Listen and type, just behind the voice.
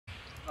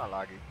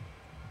Laggy.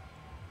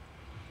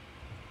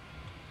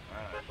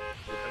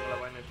 Yo tengo la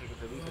vaina esa que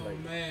te dice. Oh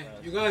man,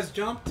 you guys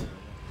jumped?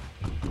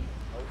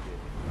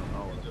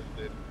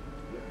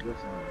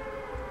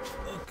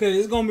 Okay,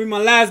 this is gonna be my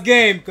last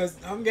game because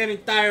I'm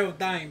getting tired of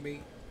dying,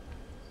 baby.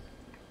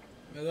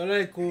 Me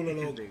duele el culo,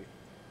 loco.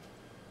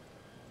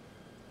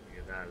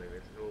 Dale,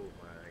 let's go,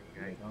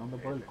 man. Dando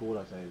por el culo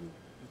a Sergio.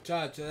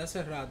 Muchacho, de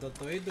hace rato,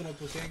 todito nos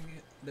pusieron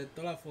de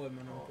todas las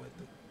formas, no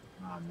puesto.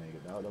 Nah, nigga,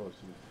 that was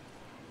you.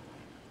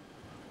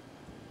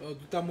 Oh,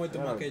 tú estás muerto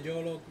más que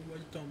yo, loco. What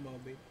you talking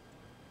about, baby?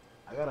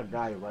 I got a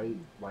guy right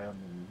on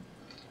me.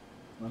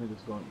 No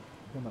nigga's going.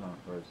 Him on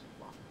first.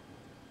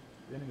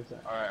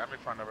 Alright, I'm in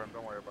front of him,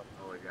 don't worry about it.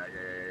 Oh,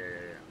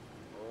 yeah.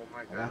 Oh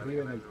my god. Allá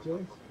arriba en el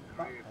chest.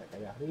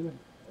 Allá arriba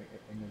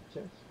en el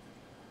chest.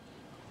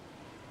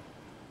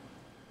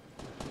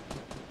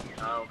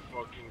 I'll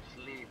fucking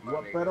sleep,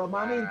 man. Pero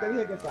manín, te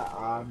dije que está.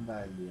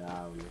 Anda el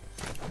diablo.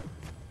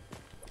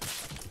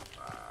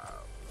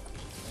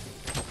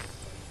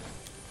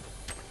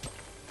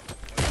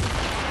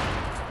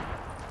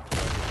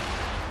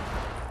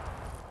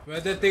 Pero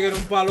este tigre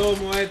un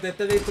palomo,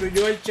 este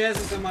destruyó el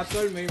chest y se mató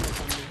él mismo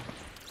también.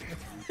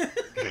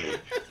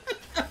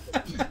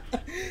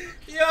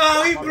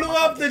 Yo, he blew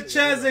up the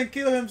chest and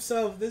killed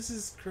himself. This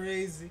is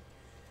crazy.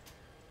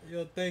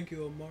 Yo, thank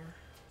you, Omar.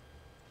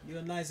 You're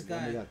a nice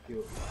guy.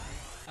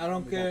 I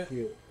don't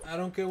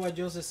care what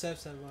Joseph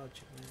says about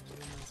you, man. You're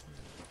a nice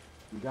man.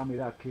 You got me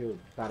that kill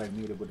that I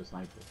needed with a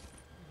sniper.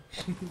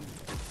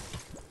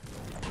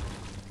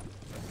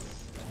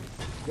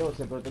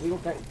 Joseph, pero te digo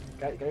que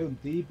hay un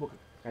tipo que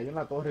cayó en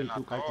la torre y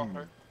tú caes con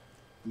él.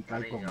 Y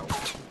caes con él.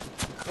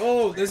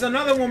 Oh, there's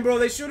another one, bro.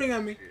 They're shooting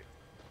at me.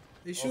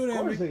 They're shooting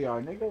at me. Of course they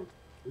are, nigga.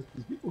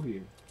 There's people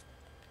here.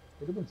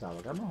 ¿Qué tú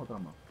pensabas? ¿Que armas otra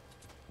más?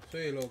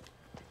 Sí, loco.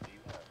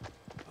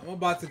 I'm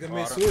about to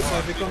commit suicide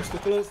if it comes too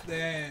close.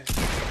 Damn.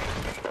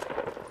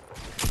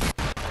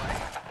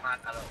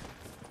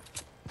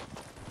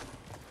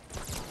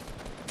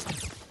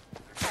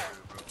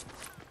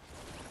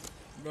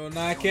 Bro,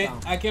 nah,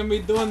 I can't be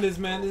doing this,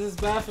 man. This is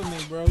bad for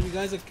me, bro. You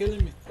guys are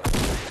killing me.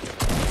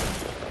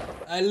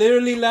 I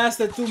literally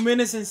lasted 2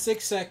 minutes and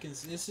 6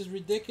 seconds. This is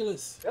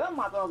ridiculous.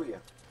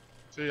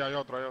 Sí, hay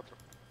otro.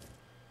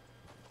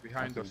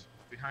 Behind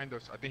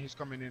us. I think he's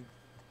coming in.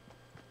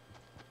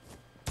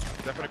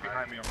 Definitely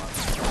behind me, Omar.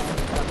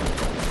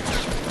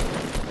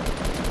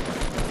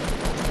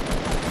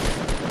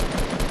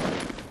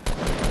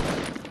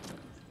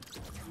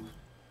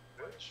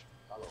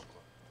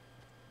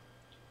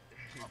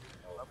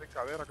 La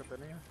picadera que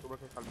tenía, tuve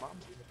que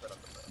calmarme.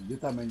 Yo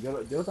también, yo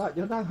estaba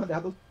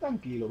dejando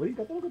tranquilo,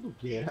 brinca todo lo que tú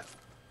quieras.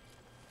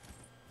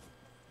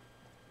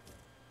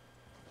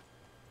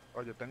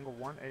 Oye, tengo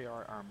 1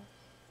 AR ammo.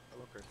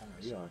 Okay, con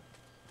eso.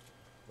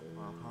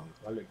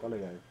 ¿Cuál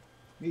es?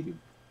 Medium.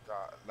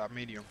 La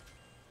medium.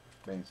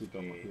 Ven, sí,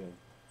 toma, tío.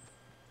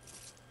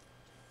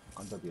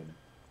 ¿Cuánto tiene?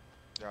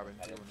 Ya,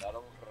 21.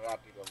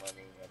 rápido,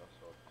 manín, a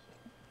nosotros.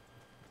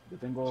 Yo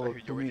tengo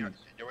Sergio, yo venía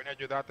a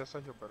ayudarte,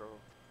 Sergio, pero...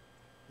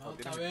 No,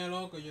 está bien,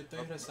 loco. Yo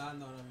estoy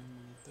rezando ahora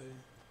mismo.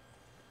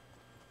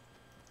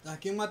 ¿A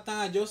quién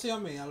matan? ¿A José y a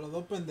mí? A los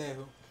dos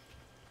pendejos.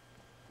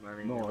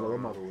 Manín, no, a los dos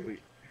maduros.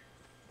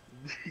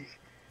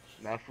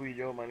 No fui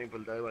yo, manín, por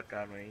estar de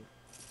bacano ahí.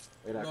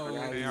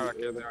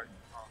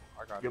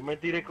 Yo me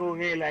tiré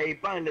con él ahí,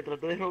 pan, le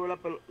traté de robar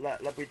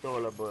la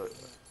pistola, pues.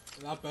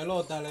 La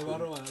pelota le iba a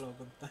robar,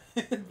 loco.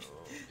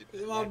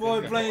 My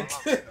boy playing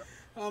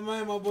oh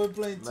man, my boy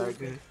playing too.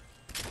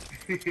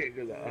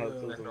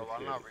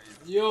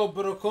 Yo,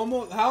 pero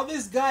como, how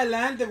this guy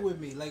landed with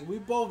me? Like, we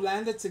both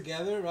landed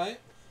together, right?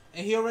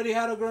 And he already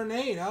had a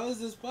grenade. How is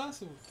this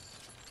possible?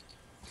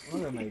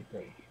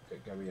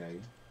 ¿Qué había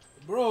ahí?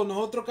 Bro,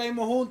 nosotros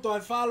caímos juntos.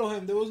 I follow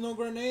him. There was no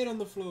grenade on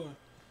the floor.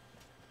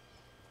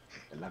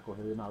 Él la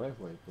cogió de una vez,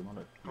 güey.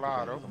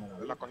 Claro,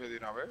 él la cogió de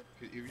una vez.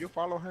 If you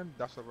follow him,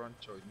 that's a wrong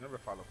choice. Never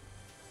follow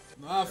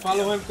him. No, I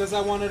follow him because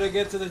I wanted to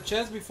get to the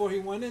chest before he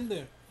went in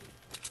there.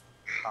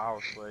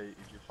 I'll say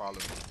if you follow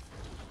him.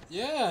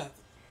 Yeah,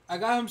 I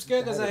got him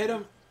scared because I hit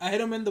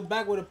him in the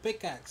back with a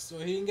pickaxe, so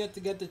he didn't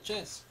get the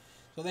chest.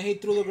 So then he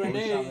threw the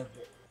grenade.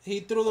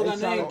 He threw the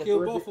grenade and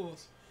killed both of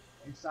us.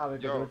 Él sabe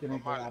que tú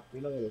tienes que dar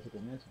pila de veces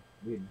con eso.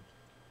 Dime.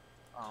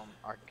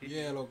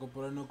 Yeah, loco,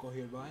 pero él no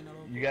cogió el vaina,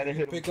 loco. You gotta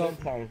hit him 10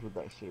 times with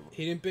that shit.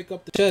 He didn't pick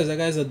up the chest. That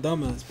guy's a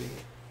dumbass, baby.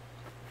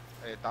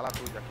 Está la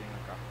tuya aquí en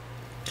acá.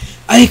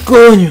 ¡Ay,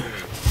 coño!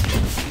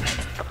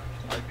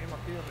 Ahí mismo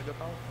aquí donde yo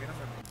estaba.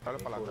 Mírame, dale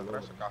para adelante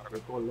atrás ese carro. ¿Qué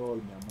color,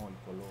 mi amor?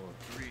 Color.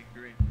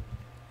 Green.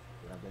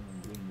 Ya tengo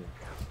un green ya.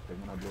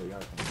 Tengo una blue ya.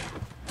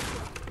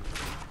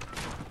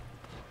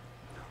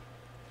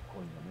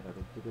 Coño, mira,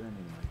 tú tienes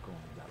mi maricón.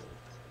 Ya lo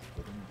ves.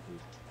 Yo tengo un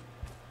kit.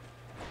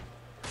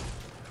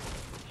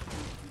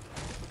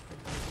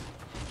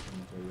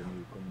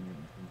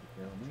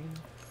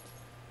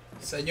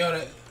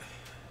 Señores,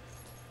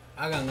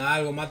 hagan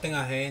algo, maten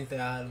a gente,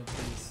 algo,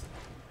 please.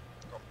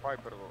 Compay,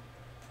 pero...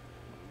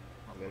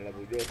 La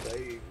bullosa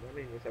ahí,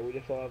 manín, esa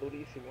bullosa va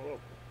durísimo,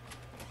 loco.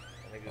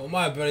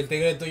 Omar, pero el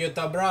tigre tuyo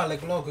está brale,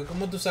 loco.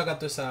 ¿Cómo tú sacas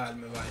toda esa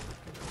arma, vaina?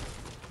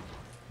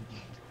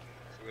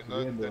 Subiendo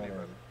de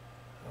nivel.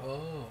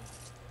 Oh.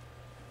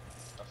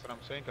 That's what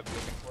I'm saying, que tú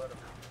tienes fuera.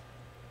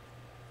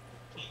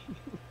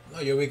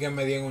 No, yo vi que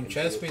me di en un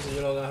chest piece y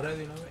yo lo agarré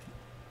de una vez.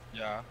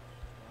 Ya.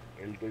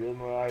 El tuyo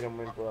no es Iron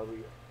Man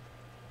todavía.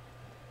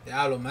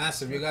 Diablo,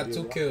 massive, you got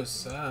 2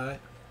 kills.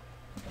 Alright.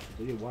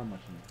 Estoy igual,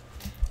 machine.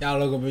 Ya,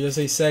 loco, pero yo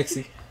soy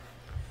sexy.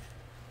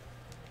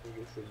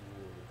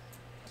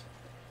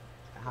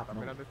 No,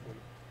 Mira de culo.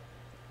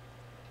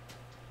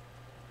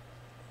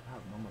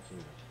 no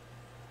machine.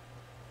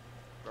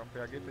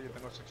 Rompe aquí, yo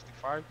tengo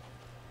 65.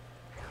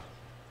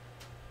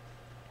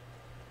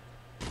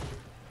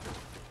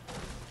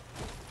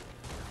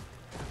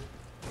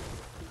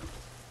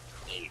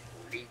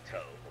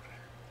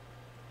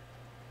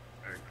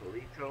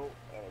 Arcolito.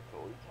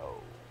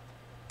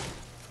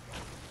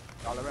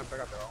 Dale, ven,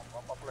 pégate,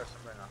 vamos a play,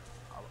 venga.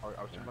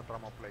 A ver si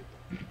encontramos play.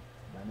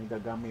 That nigga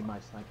got me my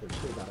sniper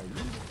shit that I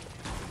use.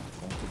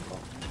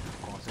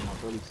 Como se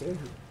mató el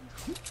Sergio.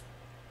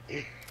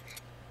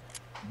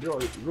 Bro,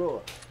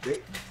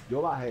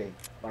 yo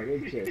pagué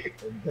el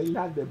check. And they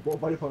landed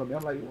both right in front of me.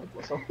 I'm like,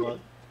 what the fuck?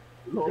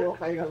 Los dos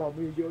caigan a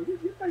mí. Yo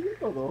está yendo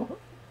todo.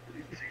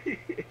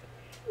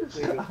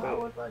 These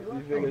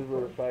niggas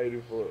were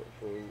fighting for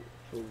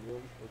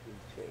one fucking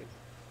chance.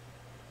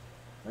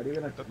 Not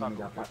even a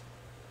nigga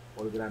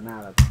por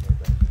granada.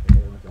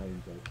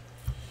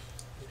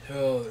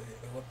 Yo,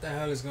 what the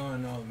hell is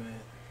going on, man?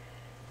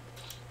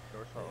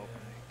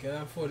 Get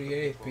that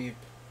 48,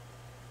 people.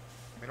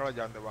 Mira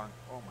allá donde van.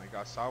 Oh my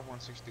god, South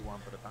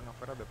 161, pero están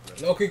afuera de play.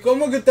 Loco, ¿y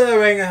cómo que ustedes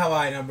ven esa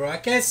vaina, bro? I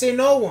can't see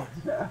no one.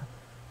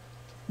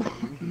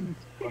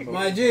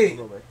 My G.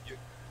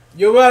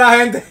 Yo veo a la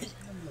gente.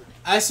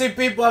 I see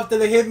people after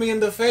they hit me in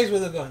the face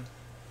with a gun.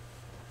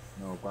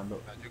 No, cuando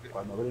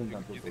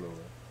brincan tú lo ves.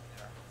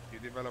 Yeah, you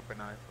develop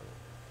an eye for it.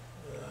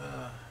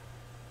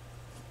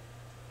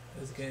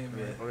 This game,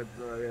 man.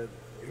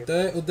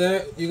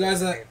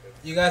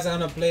 You guys are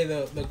gonna play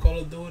the Call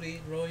of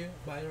Duty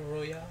Battle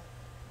Royale?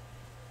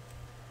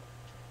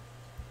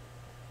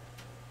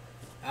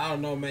 I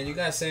don't know, man. You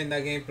guys saying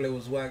that gameplay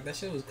was whack. That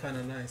shit was kind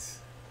of nice.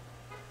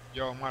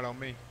 Yo, mal on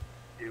me.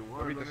 Yo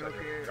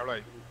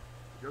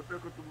estoy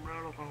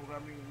acostumbrado a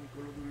jugar mi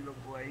Call of Duty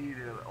loco ahí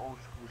de old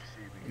school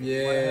shit.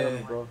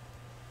 Yeah.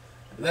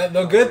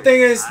 The good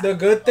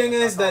thing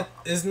is that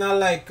it's not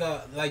like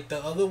the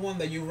other one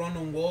that you run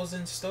on walls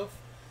and stuff.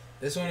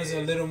 This one is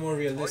a little more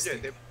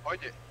realistic.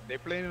 They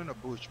playing on a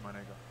bush, my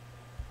nigga.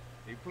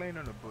 They playing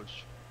on a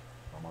bush.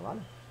 Vamos a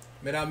darle.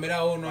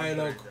 Mira uno ahí,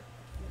 loco.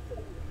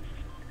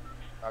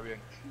 Está bien.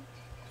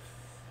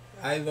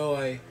 Hay dos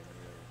ahí.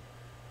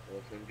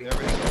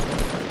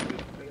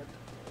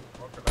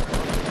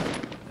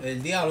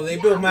 El Diablo, they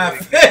built mad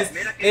fast.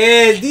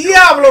 El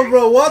Diablo,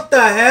 bro, what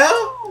the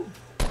hell?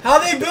 How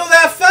they build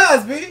that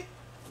fast, B?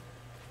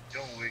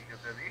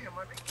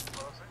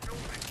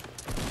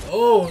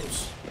 Oh,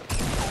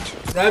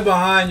 right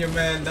behind you,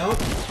 man.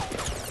 Don't.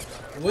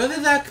 Where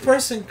did that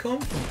person come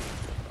from?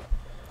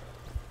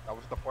 That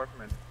was the fourth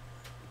man.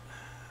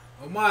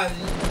 Omar,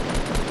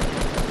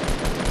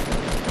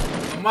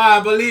 I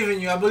believe in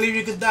you. I believe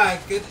you could die.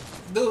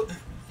 Dude,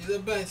 you're the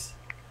best.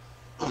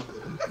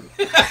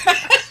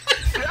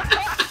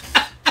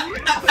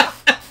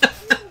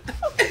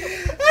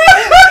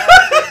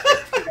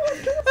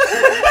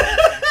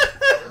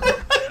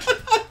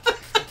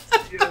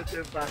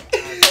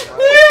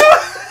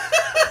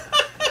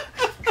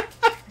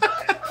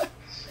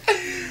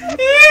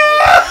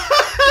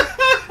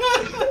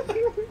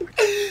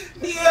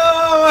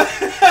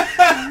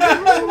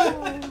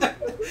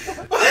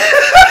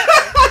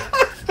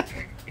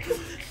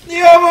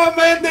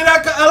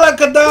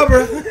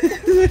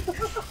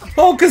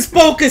 Hocus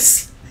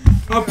pocus!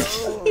 I'm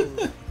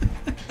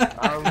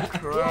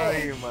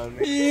crying, man.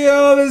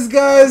 Yo, this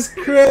guy's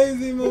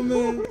crazy, my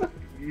man.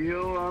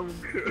 Yo, I'm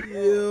crying.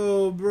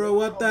 Yo, bro,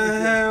 what the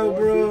hell,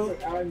 bro?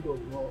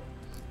 Yo,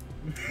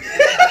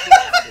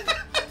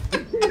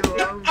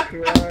 I'm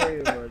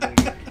crying, man.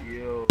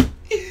 Yo.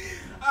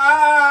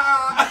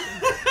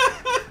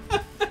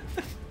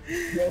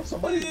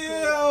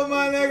 Yo,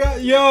 my nigga.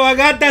 Yo, I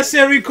got that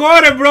shit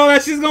recorded, bro.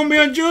 That shit's gonna be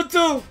on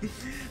YouTube.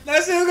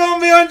 That shit's gonna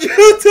be on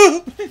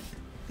YouTube.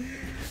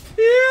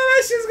 Yeah,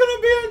 that shit's gonna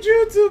be on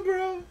YouTube,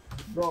 bro.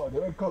 Bro, they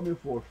were coming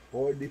for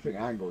 4 different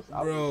angles.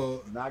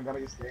 Bro, I'm not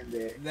gonna stand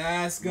there.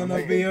 That's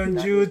gonna be on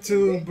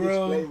YouTube,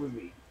 bro. Play with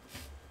me.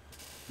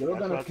 They're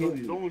gonna kill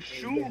you. Don't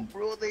shoot,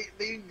 bro.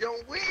 They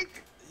don't win.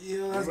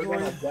 Yeah, that's We're going.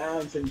 gonna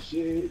dance and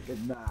shit. But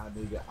nah,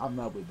 nigga, I'm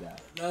not with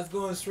that. That's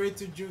going straight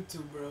to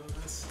YouTube, bro.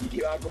 That's... Y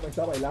va a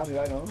comenzar bailando y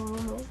va,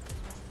 no.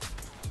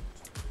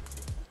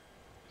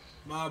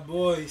 My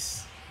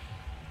boys.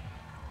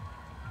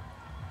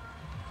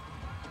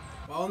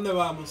 ¿A dónde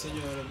vamos,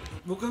 señores?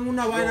 Busquen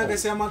una vaina que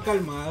sea más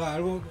calmada,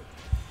 algo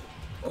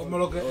como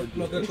lo que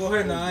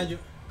coge Nayo.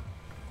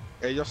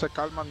 Ellos se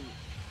calman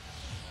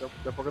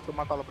después que tú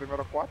matas a los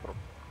primeros 4.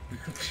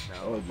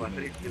 No,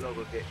 Patrick,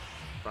 loco, que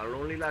Para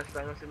Lonely la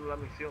están haciendo la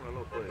misión,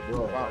 ¿no? Pues.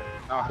 Bro,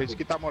 No, Rich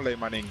quitamos ley,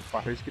 manín.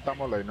 Para Rich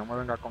quitamos ley. No me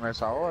venga con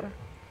esa hora.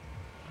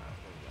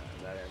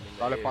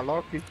 Dale pa'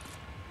 Loki.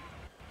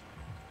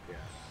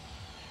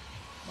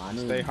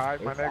 manín, Stay high,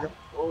 my nigga.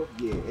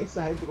 Oye,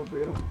 esa gente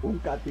consiguieron un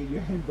castillo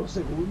en 2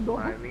 segundos.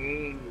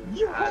 Manín,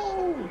 Yo!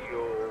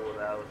 yo,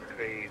 that was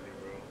crazy,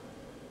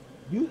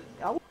 bro.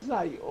 I was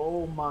like,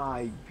 oh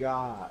my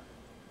god.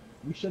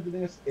 We shot the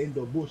niggas in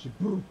the bush.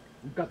 Brum,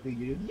 un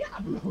castillo. Yo,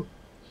 diablo.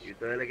 Y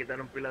ustedes le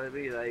quitaron pila de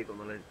vida ahí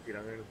cuando le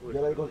tiran el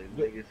cuerpo.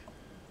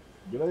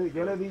 Yo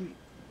le di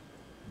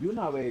de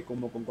una vez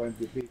como con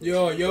 40 y pico.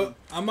 Yo,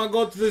 I'm gonna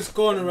go to this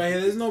corner right here.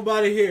 There's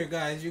nobody here,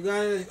 guys. You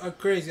guys are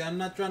crazy. I'm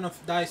not trying to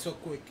die so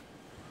quick.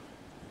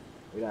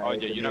 Mira, Oh,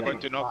 yeah, you're not going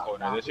to no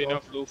corner. There's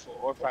enough loot for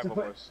all 5 of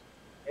us.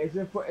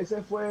 Ese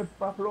fue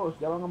pa' Flush.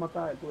 Ya van a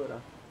matar, tú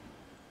verás.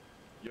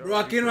 Bro,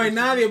 aquí no hay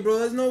nadie, bro.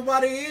 There's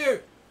nobody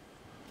here.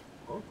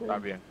 Okay. Está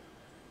bien.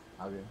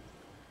 Está bien.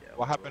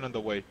 What happened on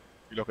the way?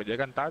 ¿Y los que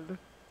llegan tarde?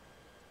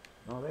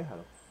 No,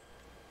 déjalo.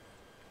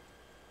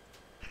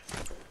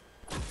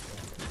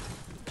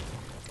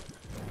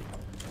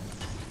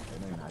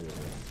 No hay nadie,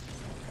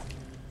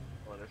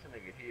 bro. Oh, that's a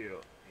nigga here.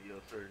 Yo,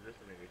 sir, that's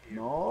a nigga here.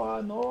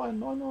 No, no hay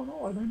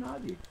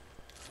nadie.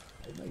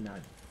 Ahí no hay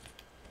nadie.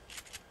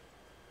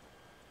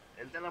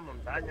 Él de la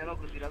montaña,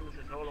 loco,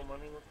 tirándose solo,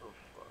 manín, what the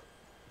fuck.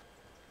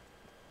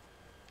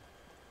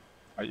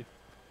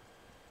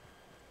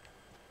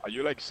 Are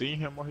you like seeing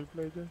him while he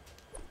plays there?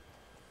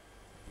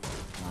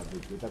 Ah, tú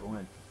estás con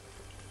él.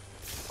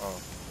 Oh.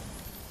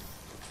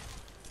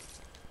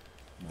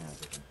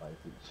 Mírate, compadre.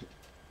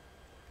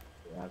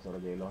 Ya, solo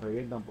que los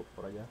revientan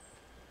por allá.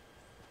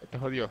 Este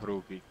jodido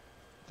rookie.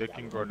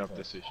 Taking grown up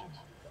decisions.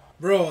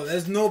 Bro,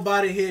 there's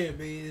nobody here,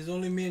 baby. There's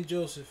only me and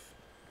Joseph.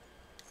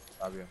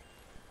 Está bien.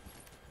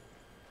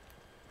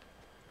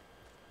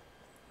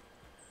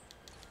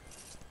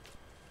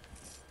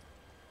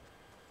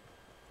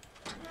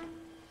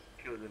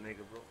 Kill the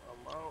nigga, bro.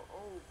 I'm out.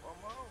 Oh,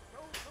 I'm out.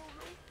 No, no,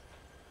 no.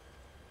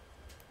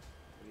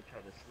 You try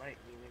to snipe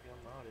me, nigga.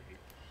 I'm out of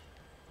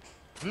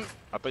here.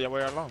 I thought ya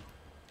voy alone.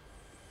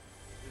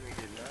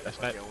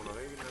 That's not- uno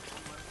de ellos me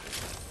toma.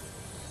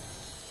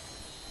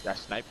 They're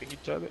sniping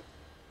each other.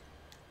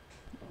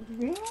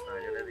 Yo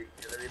le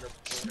di los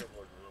puntos,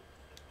 boludo.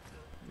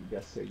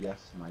 Just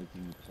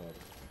sniping each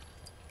other.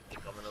 You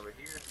coming over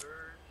here,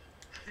 sir?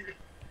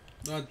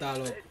 No está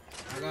loco.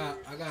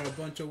 I got a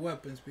bunch of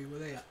weapons, people.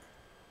 They at?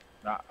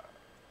 Nah.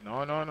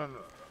 No.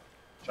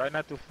 Try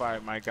not to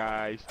fight, my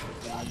guys.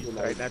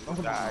 Try not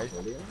to die.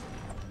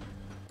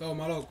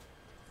 Toma, loco.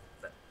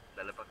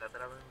 Dale pa' acá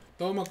atrás, ven.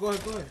 Toma, coge.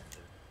 Alright,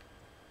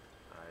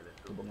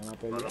 let's Se go. pongan a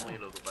Follow pelear. me,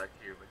 loco, back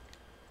here, man.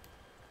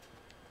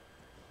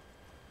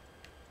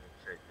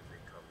 Check if they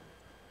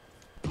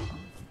coming.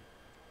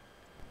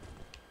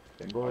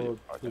 Tengo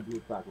tu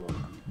blue pack, bro.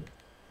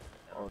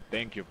 Oh,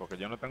 thank you, porque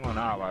yo no tengo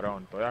nada,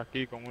 varón. Estoy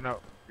aquí con una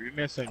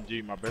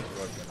SMG, my best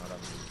weapon ahora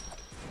mismo.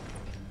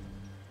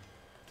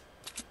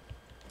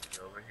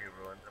 You're over here,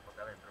 bro. Entra pa'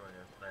 acá adentro, man.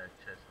 There's una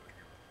chest over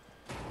here.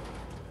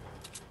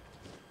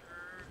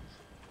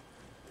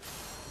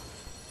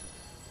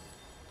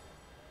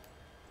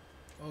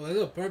 Oh,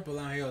 there's a purple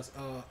down here.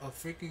 A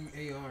freaking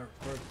AR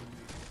purple.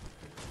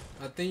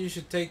 I think you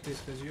should take this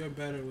because you're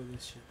better with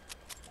this shit.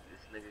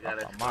 This nigga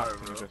got a Apa scar, más,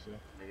 bro. tiene que ser.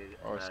 Nigga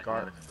Oh, got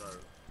scar. a scar.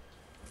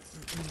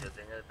 Yo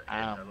tengo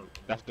esta, loco.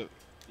 That's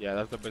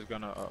the best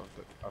gun of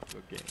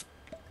the game.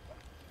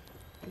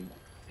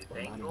 Si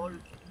tengo gol,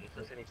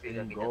 eso significa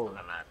que ya Gol. tú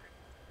ganaste.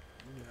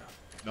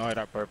 Yeah. No,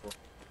 era purple.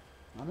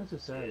 Not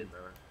necessarily.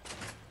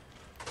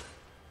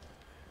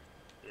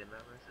 Yeah,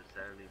 not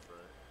necessarily,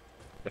 but...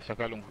 Ya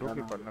sacarle un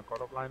rookie No. para no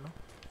colorblind, ¿no?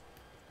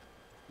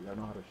 You don't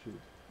know how to shoot.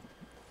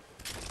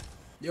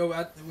 Yo,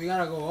 we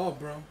gotta go up,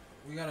 bro.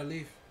 We gotta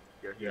leave.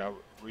 Yeah,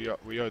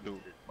 we all do.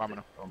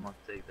 Vámonos, vamos.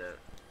 Take that.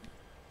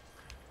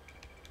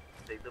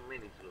 Take the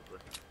minis, loco.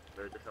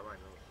 Vete esa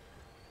vaina, loco.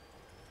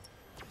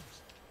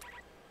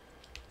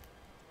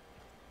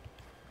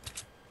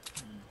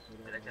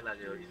 Mira que la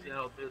que you see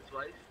how it built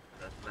twice?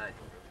 That's nice,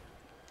 bro.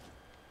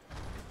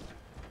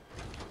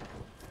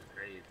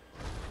 Crazy.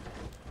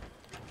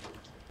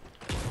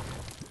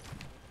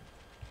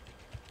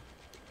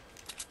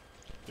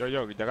 Yo,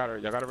 you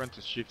gotta run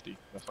to Shifty.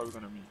 That's all we're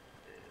gonna meet.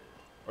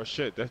 Oh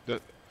shit,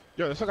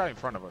 there's a guy in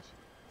front of us.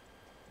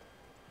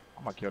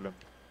 I'm gonna kill him.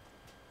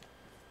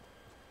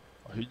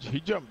 Oh, he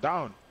jumped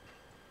down.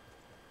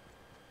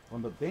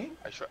 On the thing?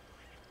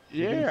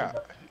 Yeah.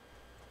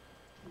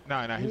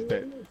 Nah, he's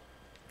dead.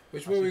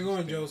 Which way we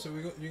going, Joe? So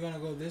you gonna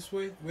go this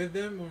way with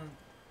them or?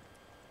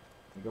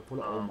 You can pull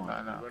it. Oh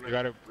my. Nah. We're You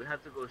gotta. We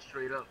have to go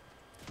straight up.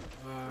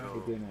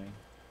 ¿Qué tiene ahí?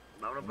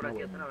 Vámonos por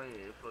aquí atrás,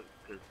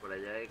 que por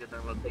allá es que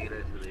están los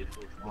tigres de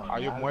Full Squad.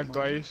 Hay un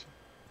muerto ahí.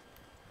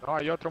 No,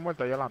 hay otro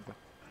muerto ahí adelante.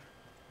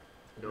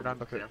 Estoy Yo,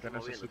 mirando que sigan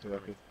necesito de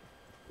moviendo, aquí.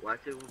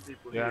 Watching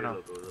people Yeah, here, no.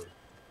 loco, loco.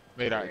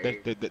 Mira,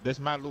 Okay. there's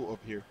mad loot up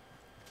here.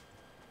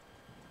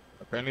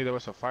 Apparently there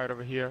was a fight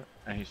over here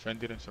and his friend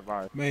didn't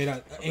survive.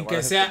 Mira, en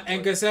que sea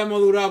hemos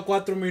durado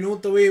 4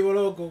 minutos vivo,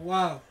 loco.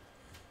 Wow.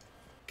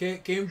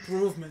 ¿Qué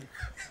improvement?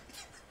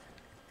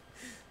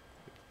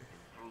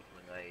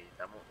 Improvement ahí,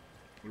 estamos.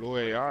 Blue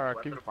AR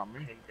aquí 44 para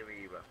mí. gente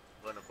viva.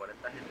 Bueno,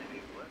 40 gente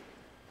viva.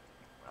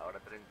 Ahora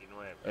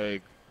 39.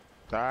 Hey,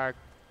 tag,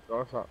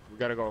 cosa. We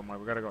gotta go, man.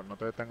 We gotta go. No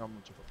te detengas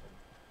mucho, por favor.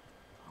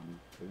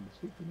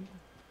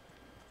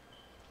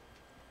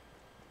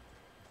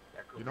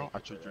 Ya You know, I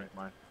comí, should pero- drink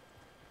mine.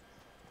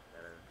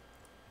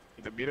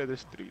 In the middle of the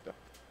street.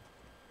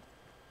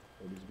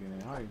 Ellos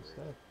vienen ahí,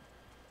 instead.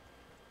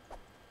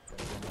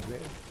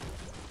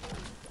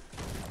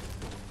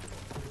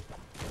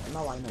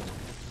 Una vaina.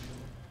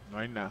 No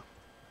hay nada.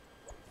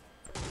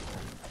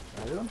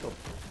 ¿Me dieron todo?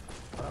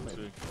 Ahora me.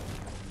 Sí.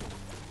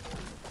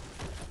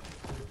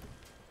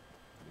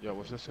 Yo,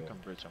 what's the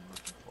second bridge I'm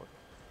looking for?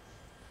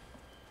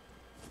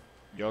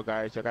 Yo,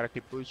 guys, I gotta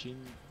keep pushing.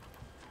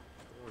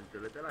 Oh,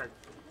 entonces te la- Wow,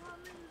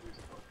 man, this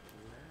is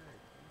fucking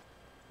nice.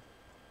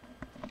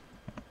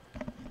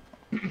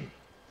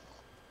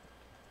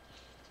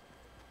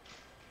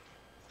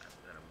 I'm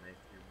gonna make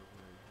you look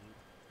like you.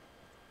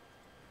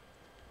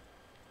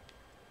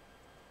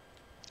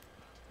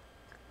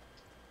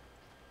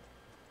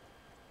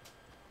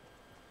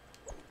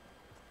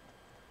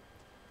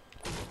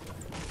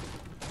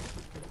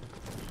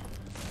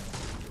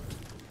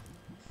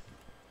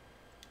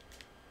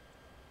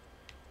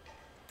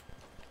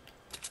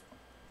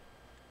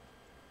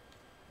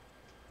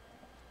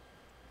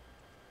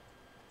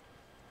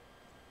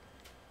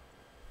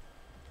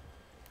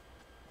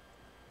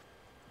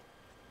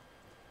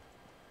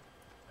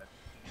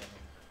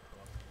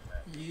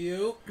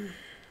 Yo.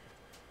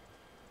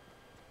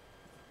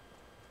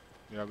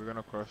 Yeah, we're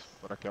gonna cross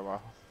por aquí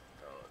abajo.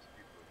 Oh, it's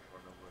people in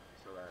front of us. You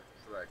saw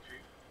that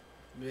tree?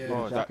 Yeah.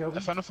 Oh, Jack Elvin?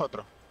 that's a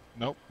nosotros.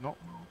 No, no.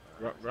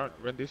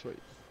 Run this way.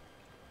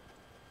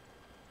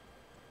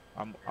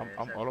 I'm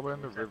all the way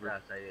on the river.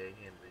 Casa ahí hay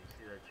gente. You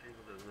see that tree?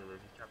 Look,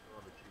 he's chopping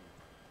all the trees.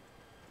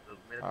 Look,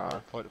 mira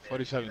Ah, cómo-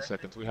 47 mira,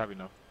 seconds. We have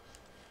enough.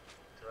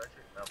 so that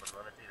tree- No, pero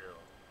no le tire.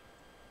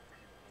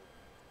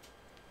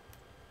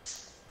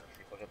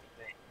 Así para que tú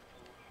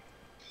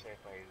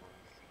sepa ahí when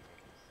you see that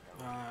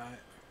it's Alright.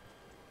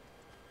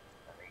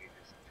 I think he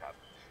just chopped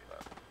the shit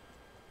up.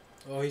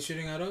 Oh, he's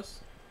shooting at us?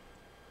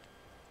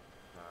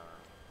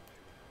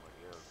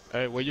 Somebody else.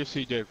 Hey, where you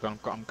see Jake? I'm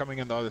coming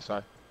in the other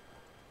side.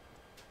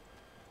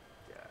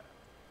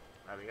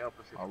 Yeah. I mean,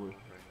 opposite. Oh, we- right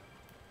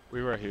now.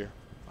 We were here.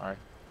 Alright.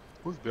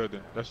 Who's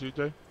building? That's you,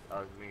 Jay? That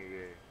was me,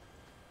 yeah.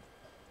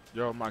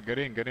 Yo, man, get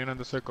in on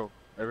the circle.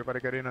 Everybody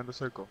get in on the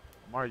circle.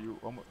 Mar, you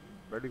almost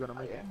barely gonna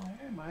I make it.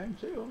 am,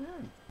 chill,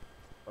 man.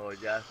 Oh,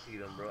 yeah, I see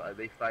them, bro.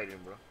 They fighting,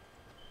 bro.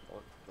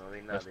 Oh, no,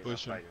 they not. Let's They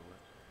push 'em. not fighting,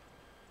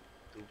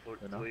 bro.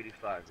 You know?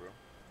 285, bro.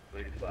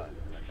 285.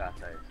 La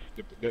casa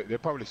es. They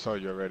probably saw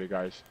you already,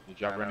 guys. If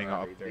you're Nah, running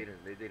nah, up they there.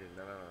 didn't. They didn't.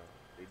 No.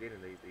 They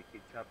didn't. They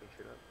keep chopping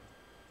shit up.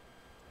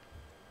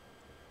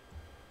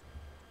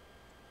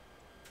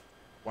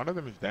 One of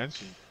them is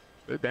dancing.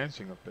 They're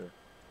dancing up there.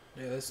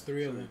 Yeah, there's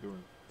three of What are them. you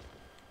doing?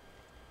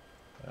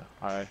 Yeah,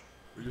 alright.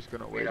 We're just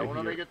gonna wait Mira,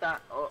 uno de here. ellos está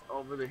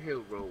over the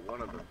hill, bro.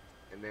 One of them.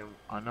 And then,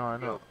 I know.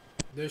 yo,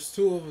 There's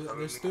two over.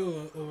 There's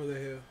two over the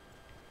hill.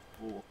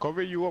 We'll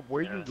cover you up.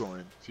 Where Yeah. you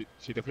going? Si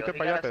te yo, fuiste he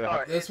para allá, got te a deja.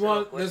 scar. There's Ese one-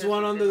 loco, there's ese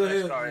one sí under tiene the un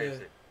hill, scar, yeah.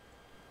 ese.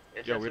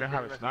 Ese Yo, sí we don't tiene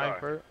have un a scar.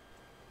 sniper.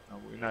 No,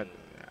 we're not.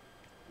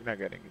 We're not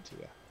getting into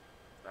that.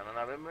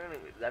 No, man,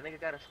 that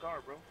nigga got a scar,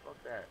 bro.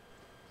 Fuck that.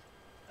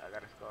 I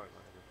got a scar, man.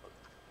 Fuck.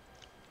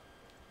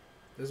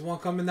 There's one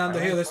coming down the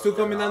hill. There's two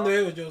coming down the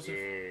hill, Joseph.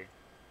 Yeah.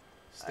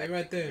 Stay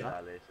right there.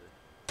 Dale, ese.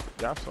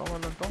 Ya, súbalo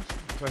entonces.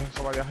 Entonces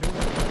eso va de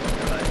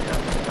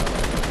arriba.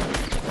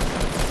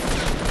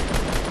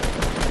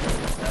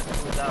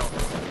 That's two down,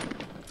 bro.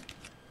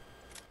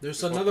 There's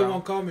People another down.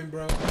 one coming,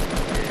 bro.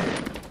 Yeah.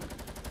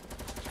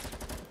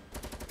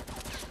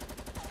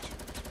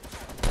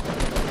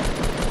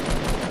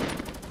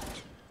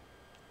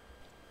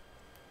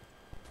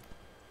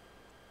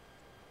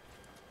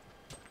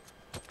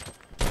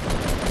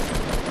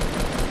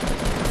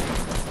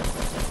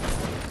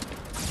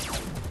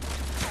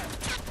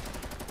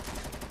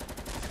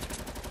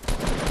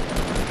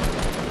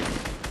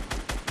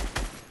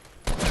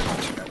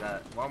 I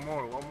got one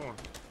more.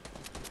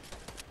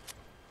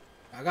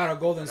 I got a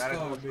golden I got a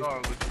scar, good B.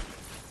 scar.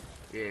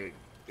 Yeah,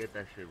 get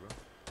that shit, bro.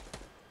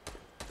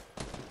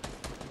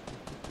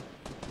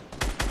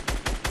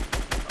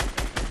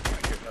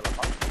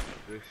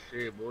 Good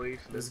shit, boys.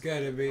 Let's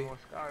get it, B. More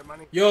scar,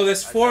 money. Yo,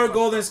 there's I four got my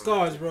golden stuff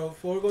on scars, bro.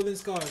 4 golden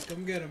scars.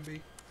 Come get them,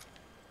 B.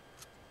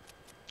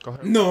 Go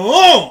ahead.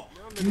 No!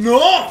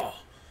 No!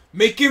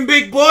 Making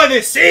big boy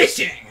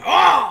decision!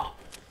 Oh!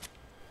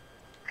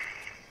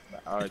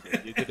 Alright,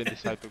 you didn't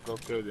decide to go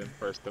kill them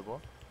first of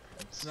all.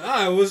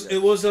 Nah,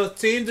 it was a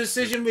team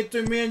decision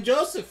between me and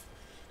Joseph.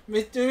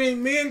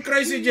 Between me and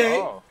Crazy J.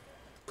 Oh,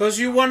 Cause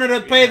you wanted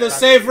to pay the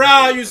safe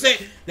route. You say,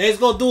 let's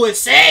go do it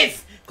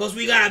safe. Cause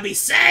we gotta be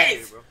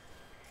safe.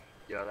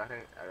 Yo,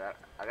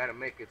 I gotta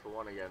make it for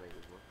one of y'all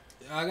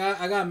niggas, bro.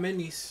 I got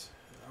minis.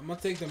 I'm gonna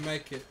take the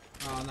med kit.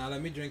 Oh, nah,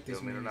 let me drink Yo,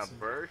 these mira una minis.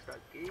 burst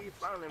aquí.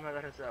 Finally me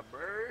agarré esa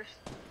burst.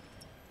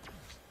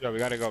 yeah, we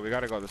gotta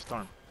go. The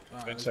storm.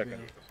 Alright, 10 let's seconds.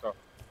 go. Let's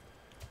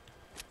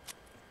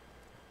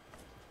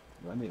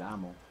go. I need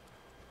ammo.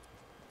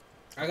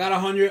 I got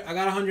 100. I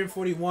got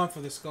 141 for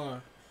the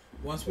scar.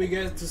 Once we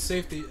get to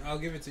safety, I'll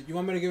give it to you. You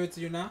want me to give it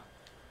to you now?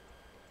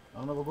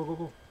 No, no, go.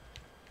 Oh.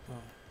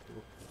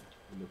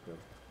 Look up.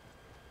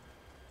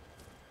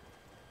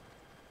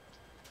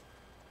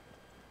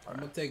 I'm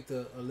gonna take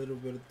a little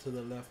bit to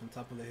the left on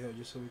top of the hill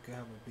just so we can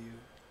have a view.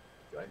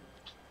 Right.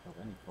 Oh,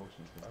 I need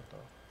potions.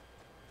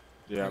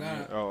 Yeah,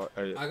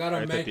 I got a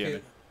right med at the end.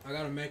 kit. I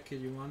got a med kit.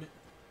 You want it?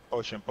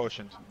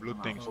 Potions, blue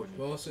things. Oh,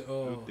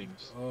 Blue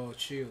things. oh,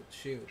 shield.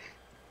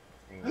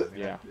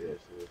 Yeah.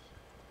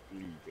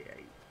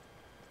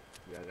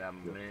 Yeah, I got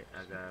mint.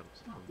 I got.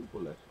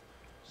 People left.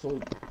 So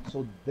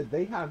did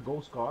they have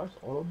ghost scars?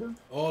 All of them?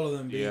 All of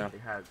them, B. Yeah.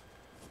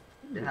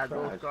 They had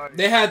those cards.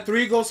 They had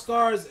 3 gold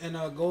scars and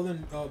a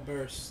golden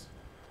burst.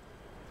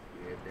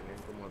 Yeah, tenían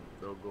como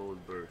 2 gold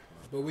bursts,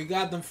 man. But we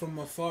got them from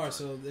afar,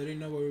 so they didn't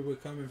know where we were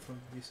coming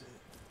from. You said.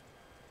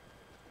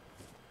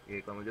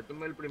 Y cuando yo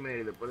tomé el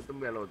primero y después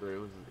tomé al otro, it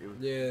was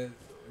Yeah,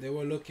 they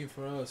were looking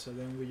for us, so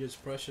then we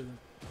just pressured them.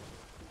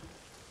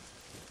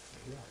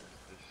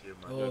 shit,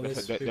 man. Oh,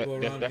 there's people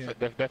around here.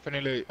 There's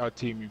definitely a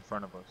team in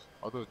front of us.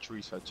 All the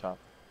trees are chopped.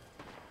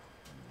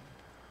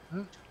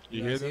 You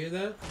hear guys them? hear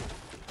that?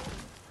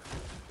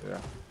 Yeah.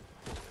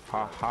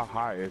 How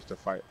high is the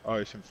fight? Oh,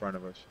 it's in front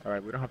of us. All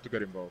right, we don't have to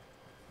get involved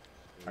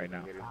right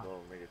now. Get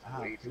involved, nigga. It's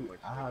I way had too much.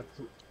 I had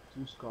nigga.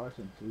 two scars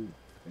and two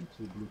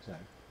blue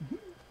tags.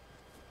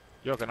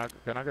 Yo, can I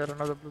get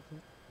another blue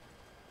thing?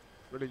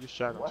 Really, just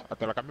shotguns. What?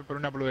 Te la cambio por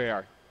una blue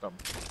AR. Toma.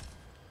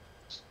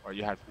 Oh,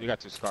 you got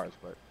 2 scars,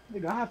 but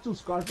Nigga, I have 2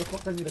 scars. The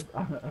fuck I need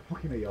a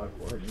fucking AR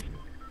for, nigga.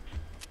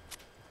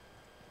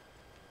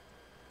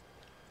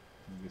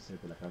 Nigga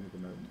said te la cambio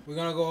con una. We're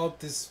gonna go up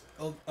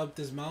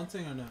this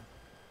mountain or not?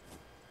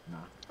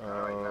 Nah.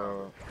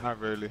 not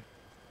really.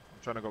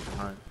 I'm trying to go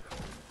behind.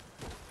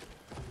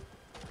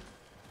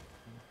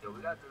 Yo,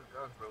 we got those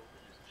guns, bro. We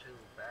just chill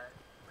back,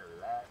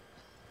 relax.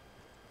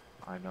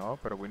 I know,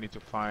 but we need to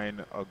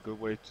find a good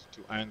way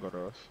to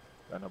angle us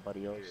that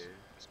nobody else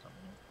Yeah. is coming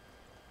in.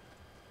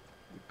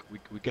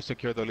 We can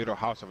secure the little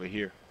house over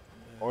here,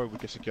 or we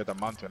can secure the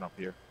mountain up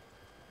here.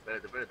 Better,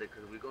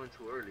 because we're going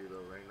too early,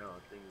 though, right now. I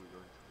think we're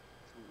going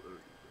too early,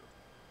 bro.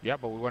 Yeah,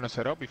 but we want to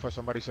set up before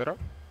somebody set up.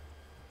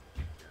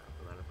 Yeah,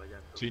 pues dale pa'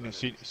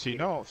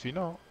 allá, Si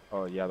no.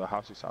 Oh yeah, the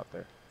house is out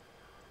there.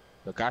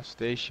 The gas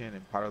station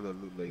and part of the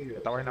loot lake. Sí,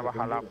 Esta vaina va a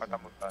jalar sí, para esta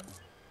sí. montaña.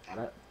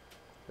 Ahora,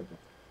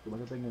 tú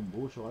vas a tener un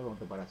bush o algo, no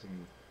te paras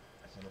en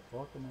haciendo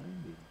fotos,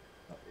 man.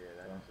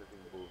 Yeah, that's something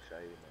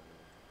bullshit, man.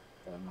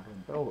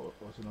 O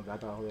si nos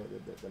gata abajo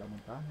de la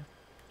montaña.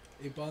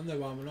 ¿Y para dónde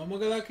vamos? Nos vamos a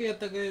quedar aquí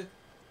hasta que...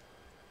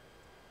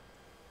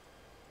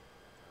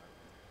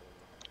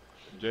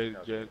 Jay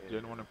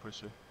don't want to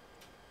push it.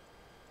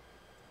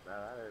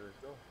 Nada, dale, let's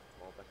go.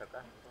 Vamos para acá,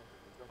 entonces,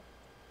 let's go.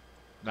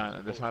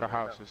 Nah, that's not a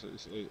house.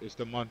 It's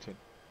the mountain.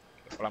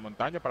 Para la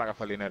montaña, para la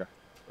gasolinera.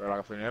 Pero la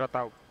gasolinera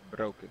está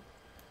broken.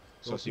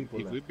 So Those if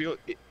people we build,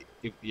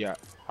 yeah,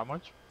 how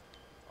much?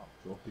 Oh,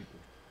 12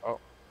 people.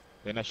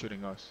 They're not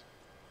shooting us.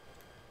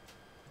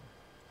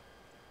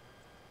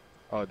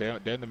 Oh, they're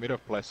in the middle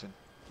of Pleasant.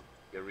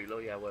 Yeah,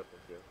 reload your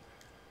weapons, yo.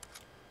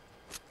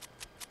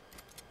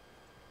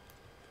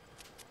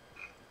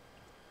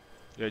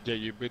 Yeah, Jay,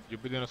 you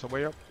building us a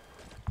way up?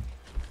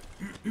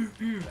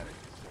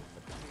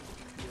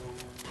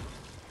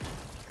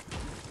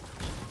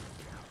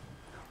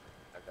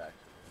 I got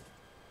you.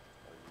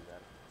 Oh, you got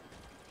it.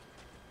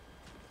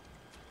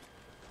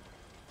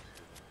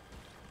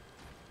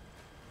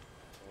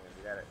 Man,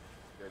 you got it.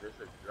 Yo, there's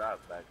a drop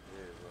back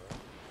here, bro.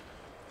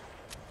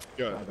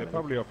 Yeah, they're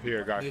probably up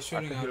here, guys. They're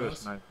shooting I can at hear the us?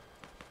 snipe.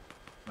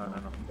 No.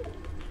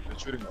 They're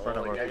shooting in front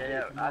of Oh, us.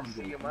 yeah. I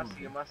see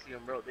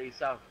him, bro. They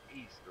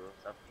southeast, bro.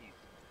 Southeast.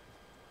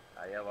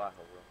 Ahí abajo,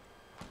 bro.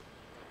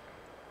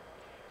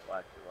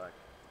 Watch it.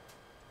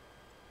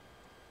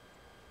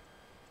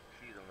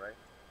 See them, right?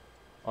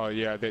 Oh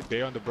yeah,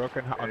 they on the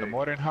on the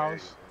modern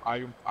house.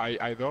 I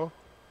though.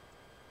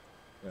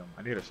 Yeah,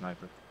 I need a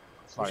sniper. We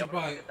Fire. should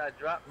probably, Get that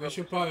drop, bro. we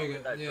should probably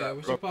get, yeah,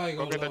 we should probably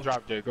Go go get the low.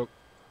 drop, Jay. Go.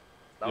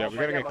 Yeah, Vamos we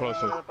para gotta allá, get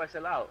closer. vamos para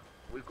ese lado.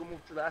 We can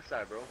move to that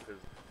side, bro,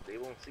 because they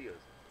won't see us.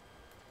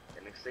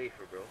 And it's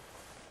safer, bro.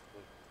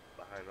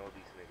 Behind all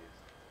these niggas.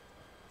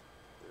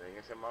 But in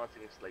ese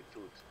mountain, it's like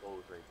too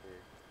exposed right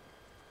there.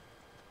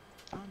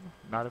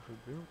 Not if we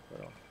do,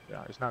 but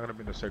yeah, it's not gonna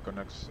be the second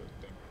next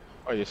thing.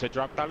 Oye, ese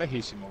drop está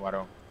lejísimo,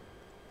 varón.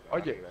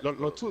 Oye,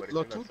 los two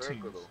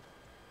teams.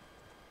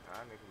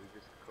 Ah, nigga, we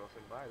just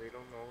crossing by. They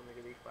don't know,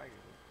 nigga, they fighting.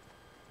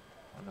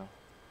 I know.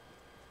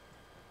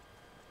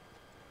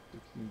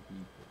 16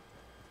 people.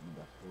 And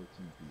that's 14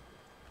 people.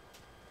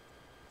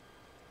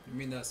 You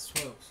mean that's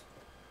 12?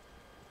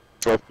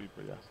 12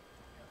 people, yeah.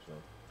 Yeah,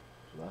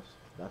 so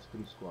that's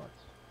 3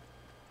 squads.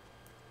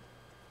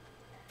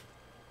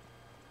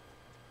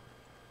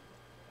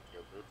 Yo,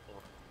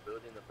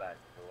 build in the back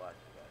to watch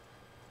you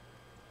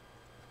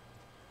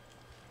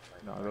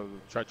guys.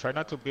 No, try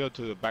not to build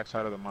to the back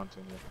side of the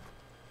mountain.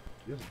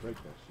 Yeah. Just break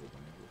that shit,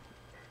 man.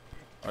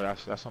 Oh,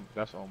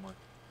 that's Omar.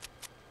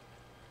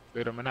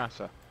 Pero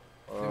amenaza.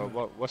 Yeah.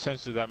 What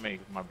sense does that make,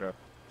 my bro?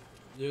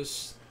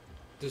 Just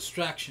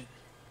distraction.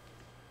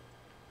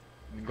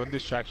 Good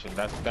distraction.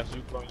 That's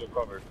you blowing your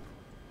cover.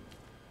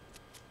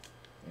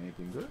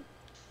 Anything good?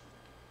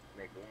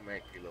 Make un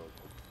Meki,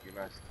 loco. You're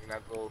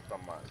not gold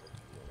from us.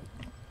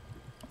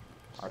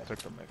 I'll take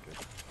the make it.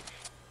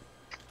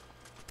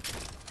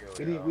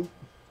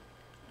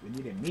 We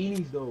needed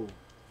minis though.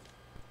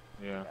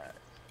 Yeah.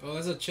 Oh,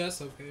 there's a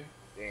chest up here.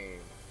 Damn,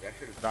 that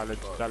should have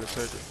Dollar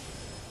surgery.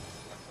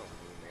 That's so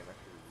mean, man. That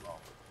should have long.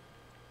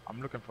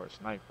 I'm looking for a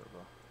sniper,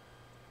 bro.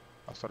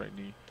 That's what I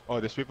need. Oh,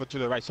 there's people to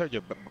the right.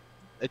 Sergio,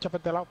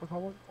 échate del lado, por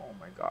favor. Oh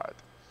my God.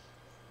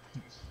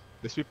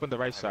 There's people on the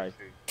right side.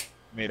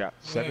 Mira,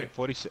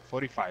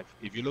 45.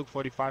 If you look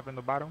 45 in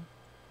the bottom,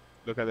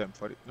 look at them.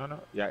 40. No,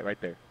 yeah, right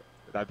there.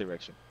 That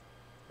direction.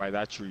 By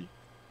that tree.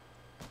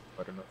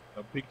 But no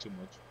peek too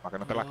much. Para que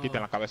no te la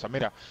quiten la cabeza.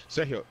 Mira,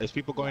 Sergio, there's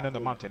people going on the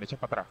mountain. Echa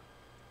para atrás.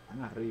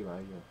 Están arriba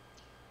ellos.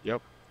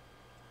 Yep.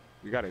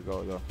 We gotta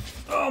go though.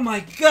 Oh my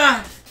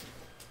God!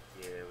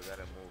 Yeah, we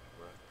gotta move,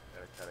 bro.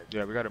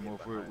 Yeah, we gotta move.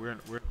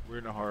 We're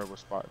in a horrible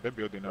spot. They're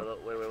building up.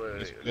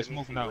 Wait. Let's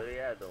move now. Where they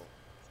at, though?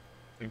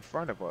 In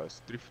front of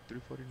us,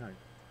 349.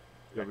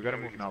 Yeah, we gotta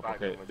move now.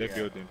 Okay, they're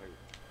building.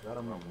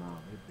 Gotta move now.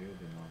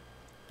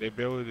 They're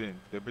building now.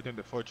 They're building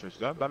the fortress.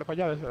 Dale para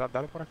allá,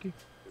 dale por aquí.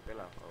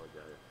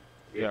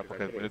 Yeah,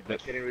 porque I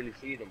couldn't really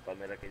see them, pa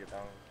mira que yo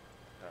estaba.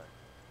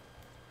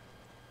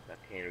 I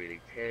can't really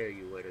tell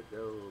you where to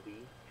go, B.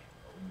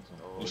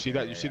 You see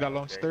that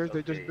long stairs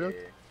they just built?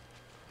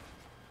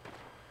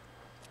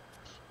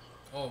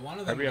 Oh, one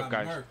of them Hurry got up,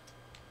 guys. marked.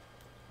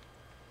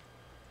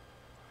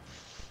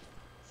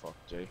 Fuck,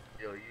 Jay.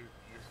 Yo, use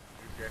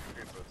that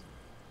shit,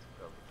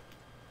 bro.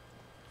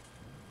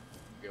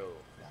 Yo,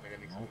 this nigga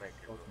needs some mech,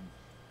 bro.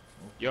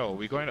 Yo,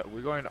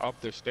 we're going up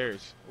the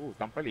stairs.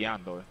 Están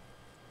peleando.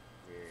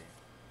 Yeah.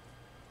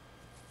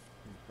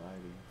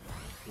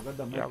 Look at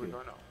the Yeah, map. we're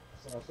going up.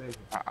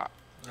 Ah,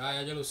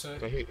 ya yo lo sé.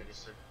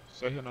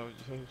 Sergio no,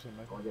 Sergio se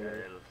me. Oye,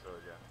 Ya lo sé,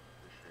 ya.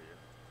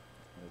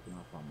 es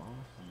una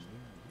famosa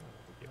también.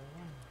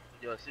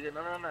 Yo, sigue,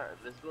 no.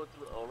 Let's go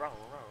through, around.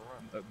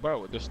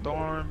 Bro, the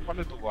storm.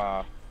 ¿Cuándo tú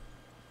vas?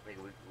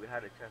 Nigga, we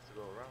had a chance to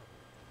go around.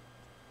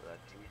 But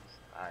can we just,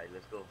 alright,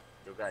 let's go.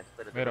 Yo, guys,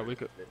 better. Mira, we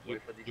could. Let's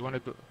wait for these. You wanna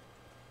do?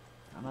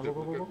 Ana,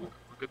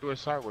 We could do it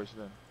sideways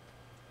then.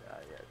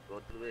 Yeah.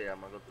 Go through there. I'm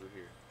gonna go through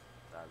here.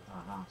 Dale.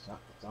 Ajá,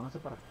 se van a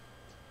separar.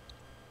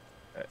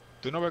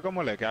 ¿Tú no ves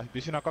cómo le que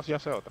dice una cosa y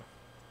hace otra?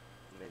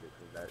 Nigga,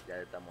 cause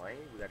ya estamos ahí.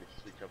 We gotta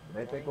switch up.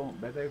 Vete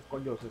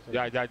con Joseph.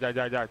 Ya. Yo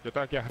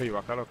estoy aquí arriba,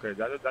 acá lo que.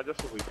 Ya yo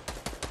subí.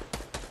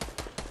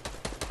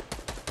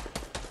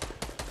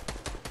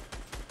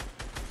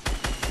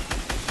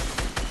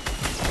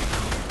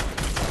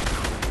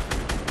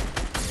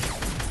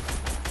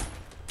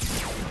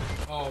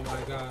 Oh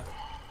my God.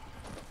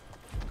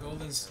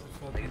 Golden's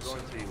fucking Nigga,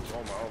 going to you.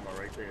 Omar,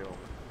 right there, Omar.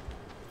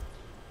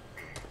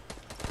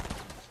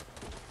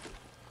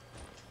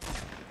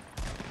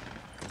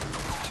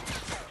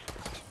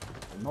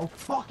 No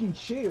fucking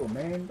shield,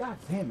 man. God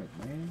damn it,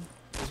 man.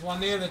 There's one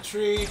near the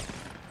tree.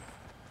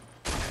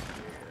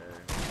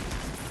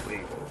 Wait.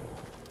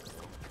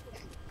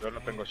 Yo no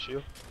tengo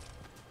shield.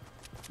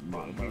 He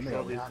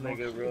saw this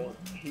nigga, bro.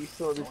 He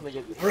saw this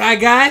nigga.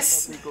 Alright,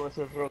 guys.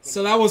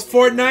 So that was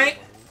Fortnite.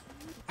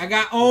 I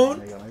got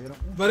owned,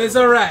 but it's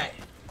alright.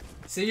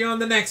 See you on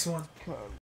the next one.